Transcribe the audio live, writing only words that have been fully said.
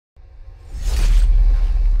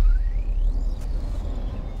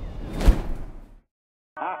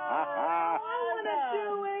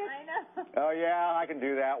can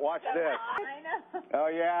do that. Watch this. I know. Oh,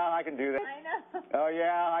 yeah, I can do that. I know. Oh,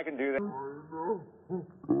 yeah, I can do that.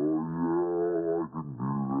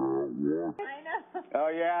 I know. Oh,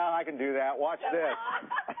 yeah, I can do that. Watch this.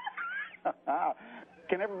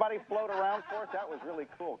 Can everybody float around for us? That was really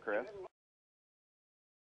cool, Chris.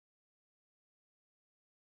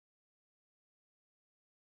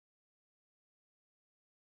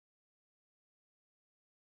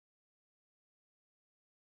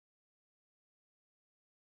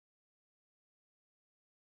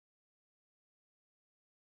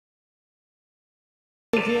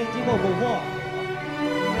这些机构供货。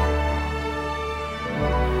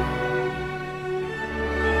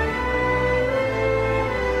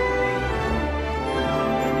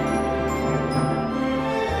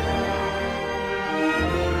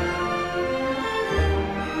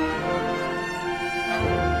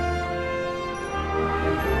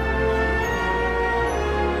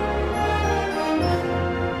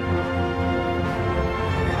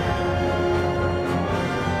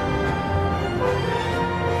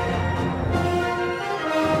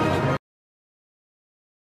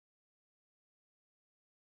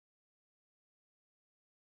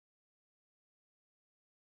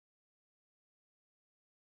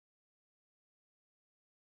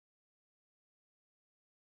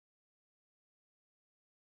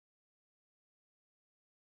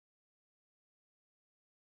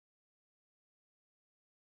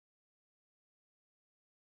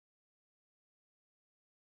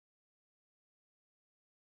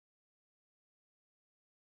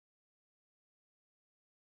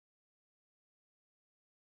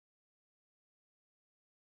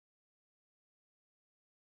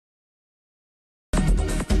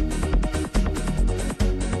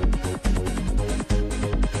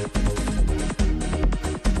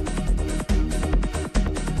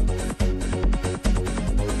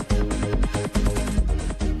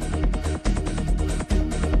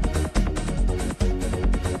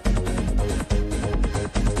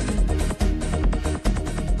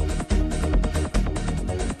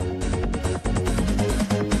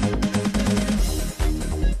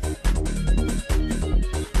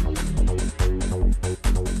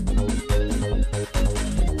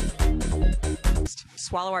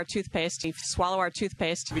 Swallow our toothpaste. Swallow our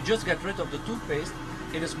toothpaste. We just get rid of the toothpaste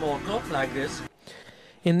in a small cup like this.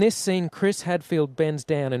 In this scene, Chris Hadfield bends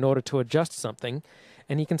down in order to adjust something,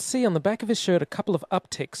 and you can see on the back of his shirt a couple of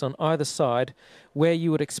upticks on either side where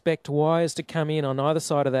you would expect wires to come in on either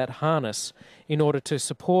side of that harness in order to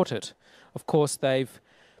support it. Of course, they've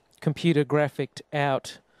computer graphicked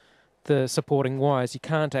out the supporting wires. You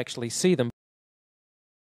can't actually see them.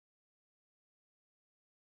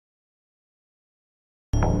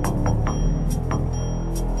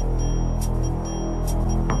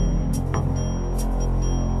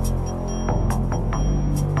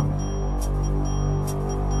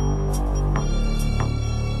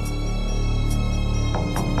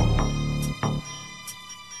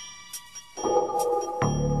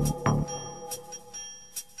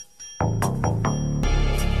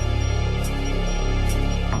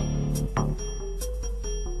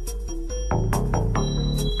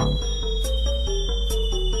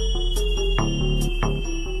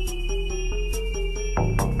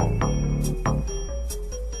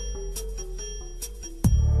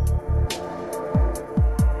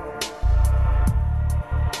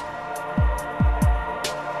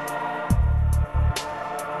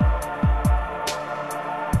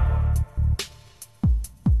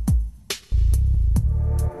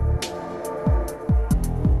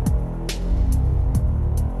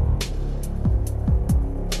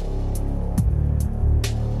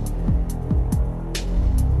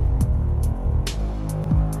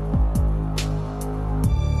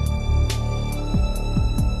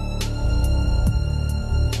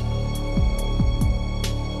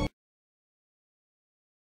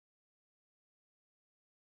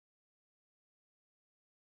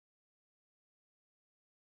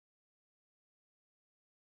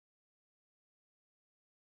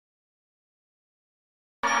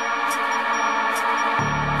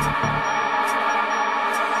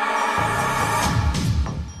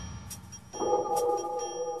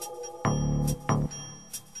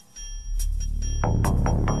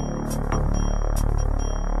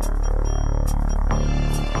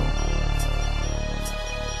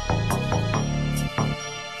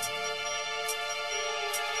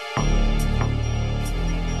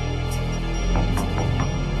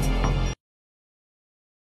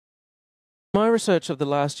 My research of the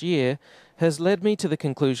last year has led me to the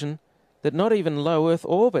conclusion that not even low Earth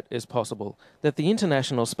orbit is possible, that the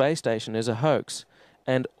International Space Station is a hoax,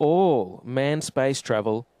 and all manned space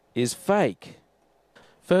travel is fake.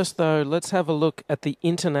 First, though, let's have a look at the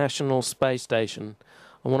International Space Station.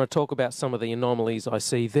 I want to talk about some of the anomalies I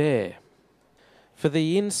see there. For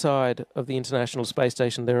the inside of the International Space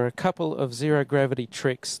Station, there are a couple of zero-gravity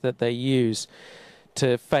tricks that they use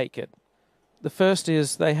to fake it. The first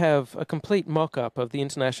is they have a complete mock-up of the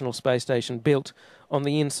International Space Station built on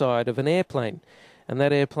the inside of an airplane. And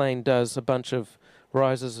that airplane does a bunch of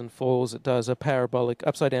rises and falls. It does a parabolic,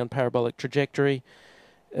 upside-down parabolic trajectory,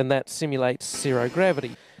 and that simulates zero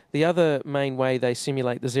gravity. The other main way they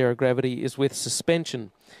simulate the zero gravity is with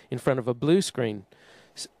suspension in front of a blue screen.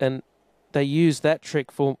 And they use that trick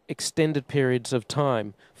for extended periods of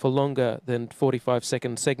time, for longer than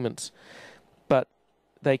 45-second segments. But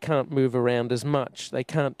they can't move around as much. They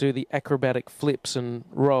can't do the acrobatic flips and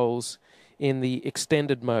rolls in the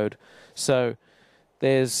extended mode. So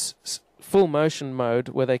there's full motion mode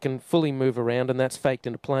where they can fully move around, and that's faked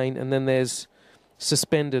in a plane. And then there's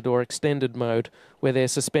suspended or extended mode where they're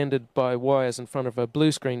suspended by wires in front of a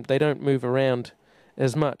blue screen. They don't move around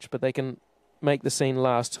as much, but they can make the scene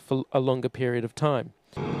last for a longer period of time.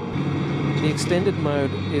 The extended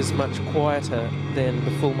mode is much quieter than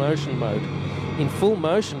the full motion mode. In full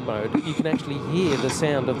motion mode, you can actually hear the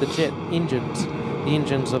sound of the jet engines, the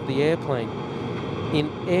engines of the airplane.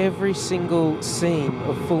 In every single scene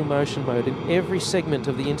of full motion mode, in every segment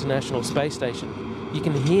of the International Space Station, you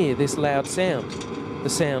can hear this loud sound, the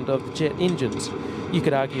sound of the jet engines. You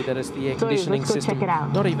could argue that it's the air conditioning system.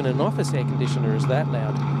 Not even an office air conditioner is that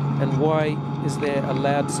loud. And why is there a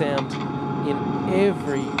loud sound in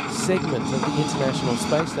every segment of the International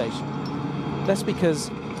Space Station? That's because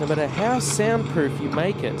no matter how soundproof you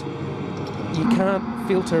make it, you can't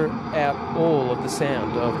filter out all of the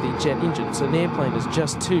sound of the jet engines. An airplane is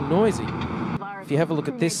just too noisy. If you have a look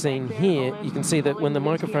at this scene here, you can see that when the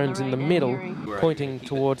microphone's in the middle, pointing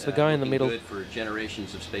towards the guy in the middle,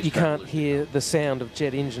 you can't hear the sound of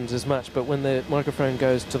jet engines as much, but when the microphone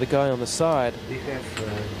goes to the guy on the side, you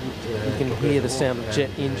can hear the sound of jet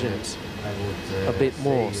engines a bit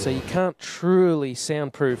more. So you can't truly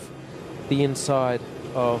soundproof the inside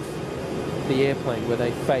of the airplane where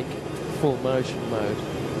they fake full motion mode.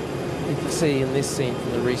 You can see in this scene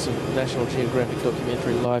from the recent National Geographic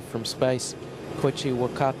documentary Live from Space, Koichi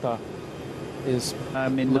Wakata is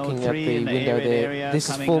looking at the window there. This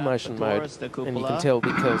is full motion mode, and you can tell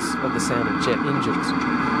because of the sound of jet engines.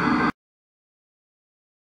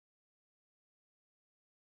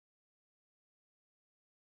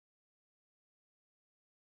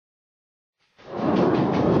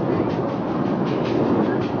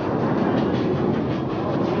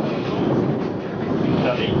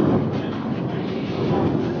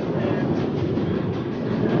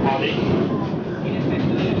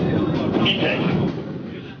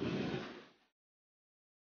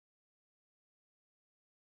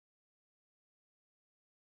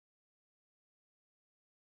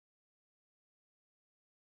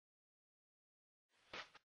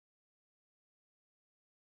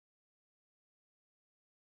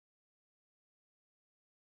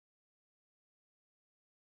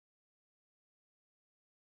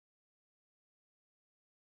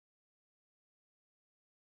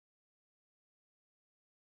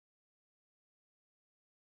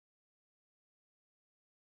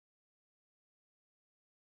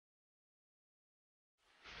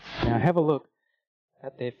 Now have a look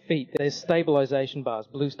at their feet. There's stabilization bars,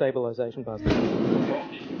 blue stabilization bars.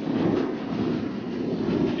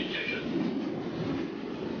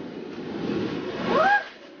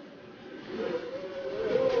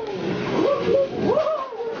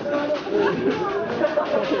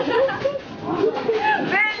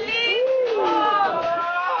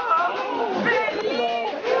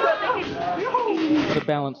 To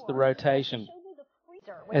balance the rotation.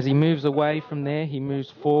 As he moves away from there, he moves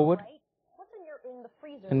forward.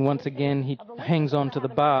 And once again, he hangs on to the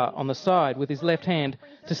bar on the side with his left hand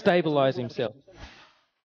to stabilize himself.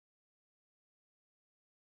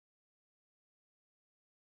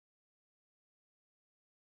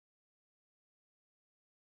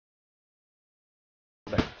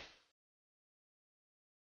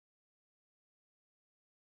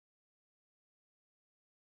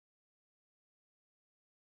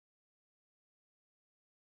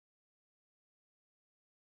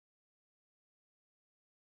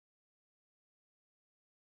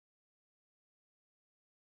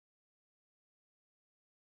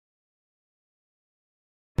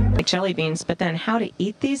 Like jelly beans, but then how to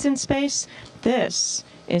eat these in space, this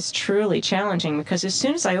is truly challenging because as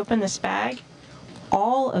soon as I open this bag,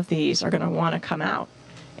 all of these are going to want to come out.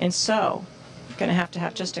 And so I'm going to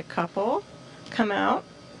have just a couple come out.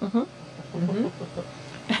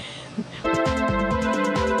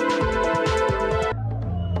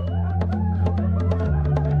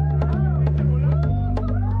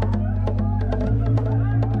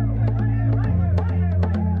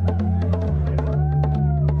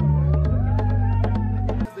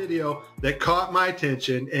 that caught my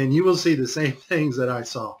attention, and you will see the same things that I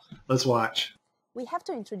saw. Let's watch. We have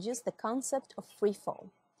to introduce the concept of free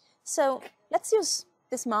fall. So let's use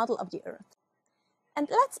this model of the Earth. And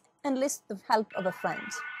let's enlist the help of a friend,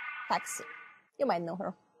 Taxi. You might know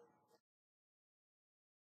her.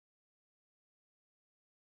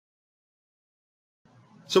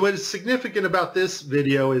 So what is significant about this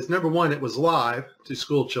video is, number one, it was live to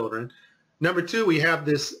school children. Number two, we have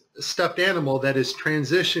this stuffed animal that is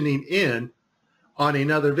transitioning in on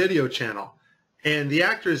another video channel. And the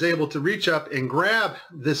actor is able to reach up and grab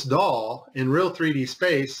this doll in real 3D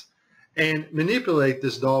space and manipulate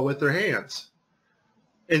this doll with their hands.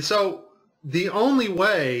 And so the only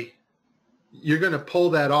way you're going to pull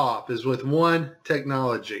that off is with one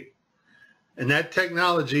technology. And that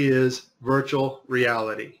technology is virtual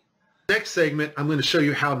reality. Next segment, I'm going to show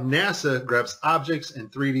you how NASA grabs objects in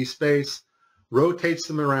 3D space, rotates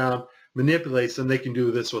them around, manipulates them. They can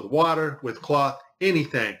do this with water, with cloth,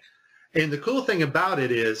 anything. And the cool thing about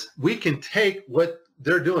it is we can take what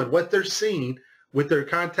they're doing, what they're seeing with their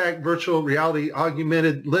contact virtual reality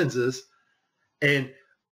augmented lenses, and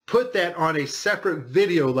put that on a separate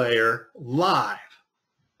video layer live.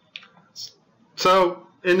 So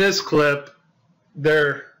in this clip,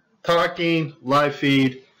 they're talking live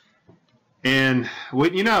feed, and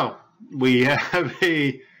what you know, we have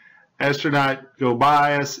a astronaut go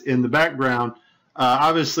by us in the background,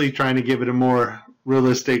 obviously trying to give it a more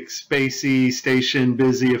realistic, spacey, station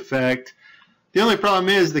busy effect. The only problem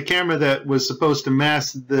is the camera that was supposed to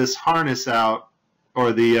mask this harness out,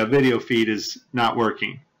 or the video feed, is not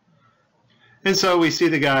working. And so we see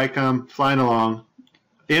the guy come flying along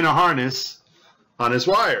in a harness on his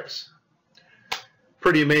wires.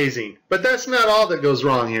 Pretty amazing. But that's not all that goes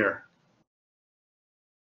wrong here.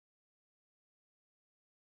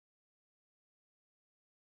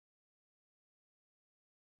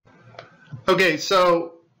 Okay,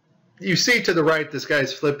 so you see to the right, this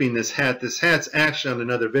guy's flipping this hat. This hat's actually on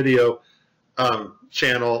another video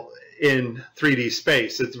channel in 3D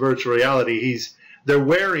space. It's virtual reality. They're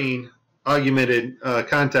wearing augmented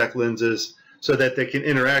contact lenses so that they can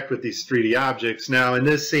interact with these 3D objects. Now, in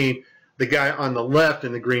this scene, the guy on the left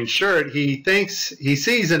in the green shirt, he thinks he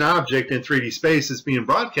sees an object in 3D space that's being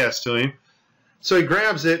broadcast to him. So he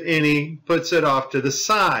grabs it and he puts it off to the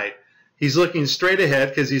side. He's looking straight ahead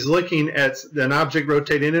because he's looking at an object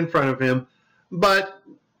rotating in front of him, but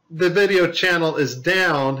the video channel is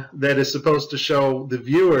down that is supposed to show the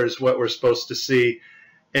viewers what we're supposed to see,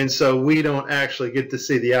 and so we don't actually get to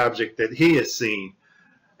see the object that he is seeing.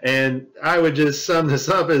 And I would just sum this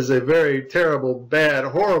up as a very terrible, bad,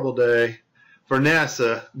 horrible day for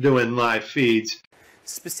NASA doing live feeds.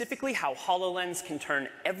 Specifically, how HoloLens can turn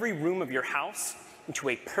every room of your house into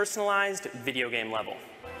a personalized video game level.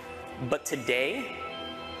 But today,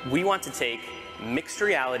 we want to take mixed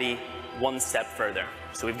reality one step further.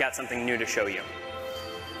 So we've got something new to show you.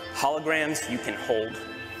 Holograms you can hold.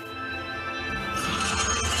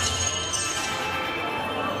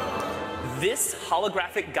 This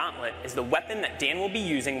holographic gauntlet is the weapon that Dan will be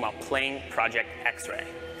using while playing Project X-Ray.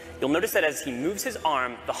 You'll notice that as he moves his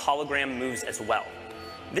arm, the hologram moves as well.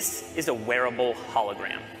 This is a wearable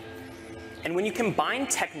hologram. And when you combine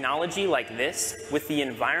technology like this with the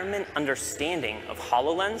environment understanding of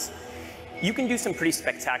HoloLens, you can do some pretty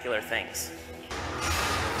spectacular things.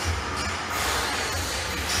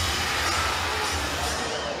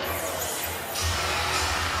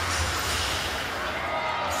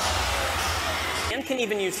 Dan can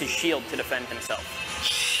even use his shield to defend himself.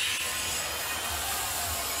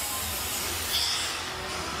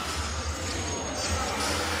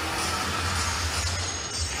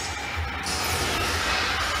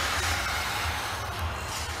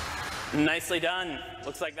 Nicely done.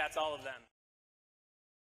 Looks like that's all of them.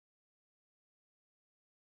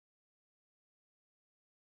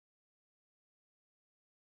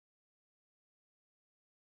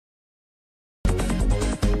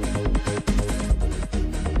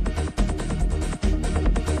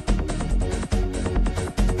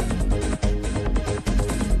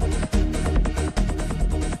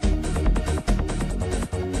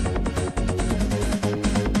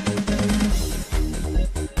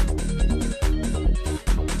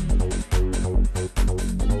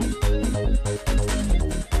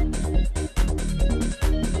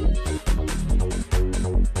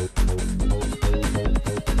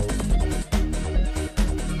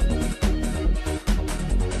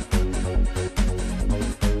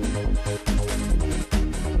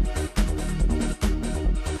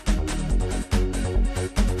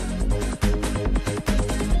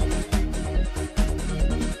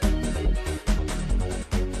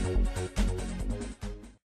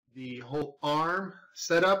 arm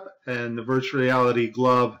setup and the virtual reality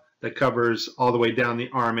glove that covers all the way down the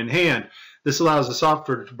arm and hand. This allows the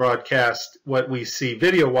software to broadcast what we see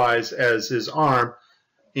video-wise as his arm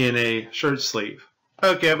in a shirt sleeve.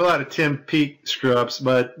 Okay, I have a lot of Tim Peake screw-ups,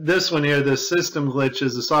 but this one here, the system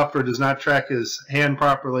glitches. The software does not track his hand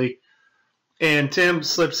properly, and Tim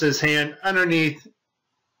slips his hand underneath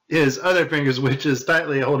his other fingers, which is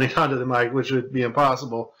tightly holding onto the mic, which would be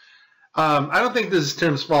impossible. I don't think this is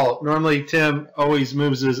Tim's fault. Normally, Tim always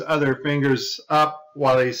moves his other fingers up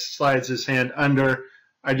while he slides his hand under.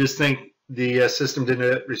 I just think the system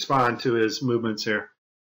didn't respond to his movements here.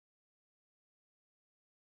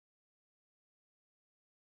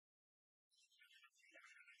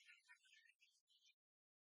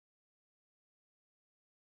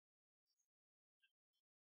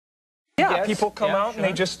 Yeah, people come out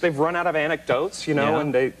and they've run out of anecdotes, you know,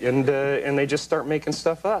 and they just start making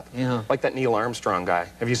stuff up. Yeah. Like that Neil Armstrong guy.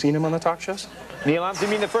 Have you seen him on the talk shows? Neil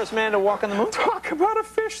Armstrong, you mean the first man to walk on the moon? Talk about a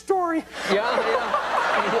fish story. Yeah.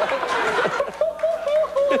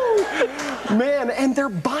 Man, and they're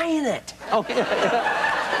buying it. Oh,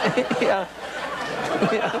 yeah. Yeah.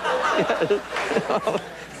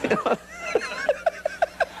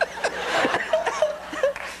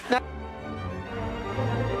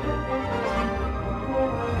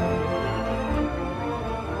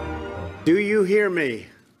 Do you hear me?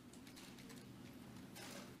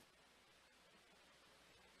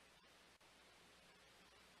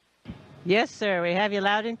 Yes, sir. We have you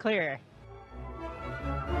loud and clear.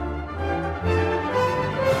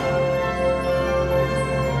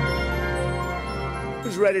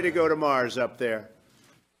 Who's ready to go to Mars up there?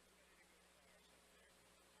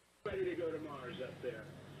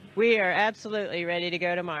 We are absolutely ready to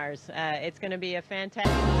go to Mars. It's going to be a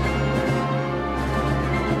fantastic...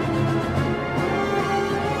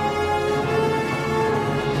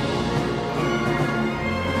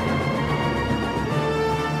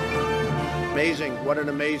 Amazing, what an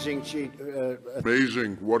amazing cheat.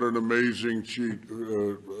 Amazing, what an amazing cheat.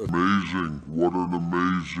 Amazing, what an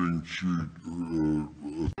amazing cheat.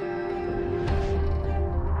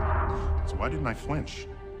 So why didn't I flinch?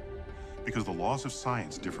 Because the laws of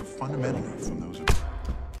science differ fundamentally from those of...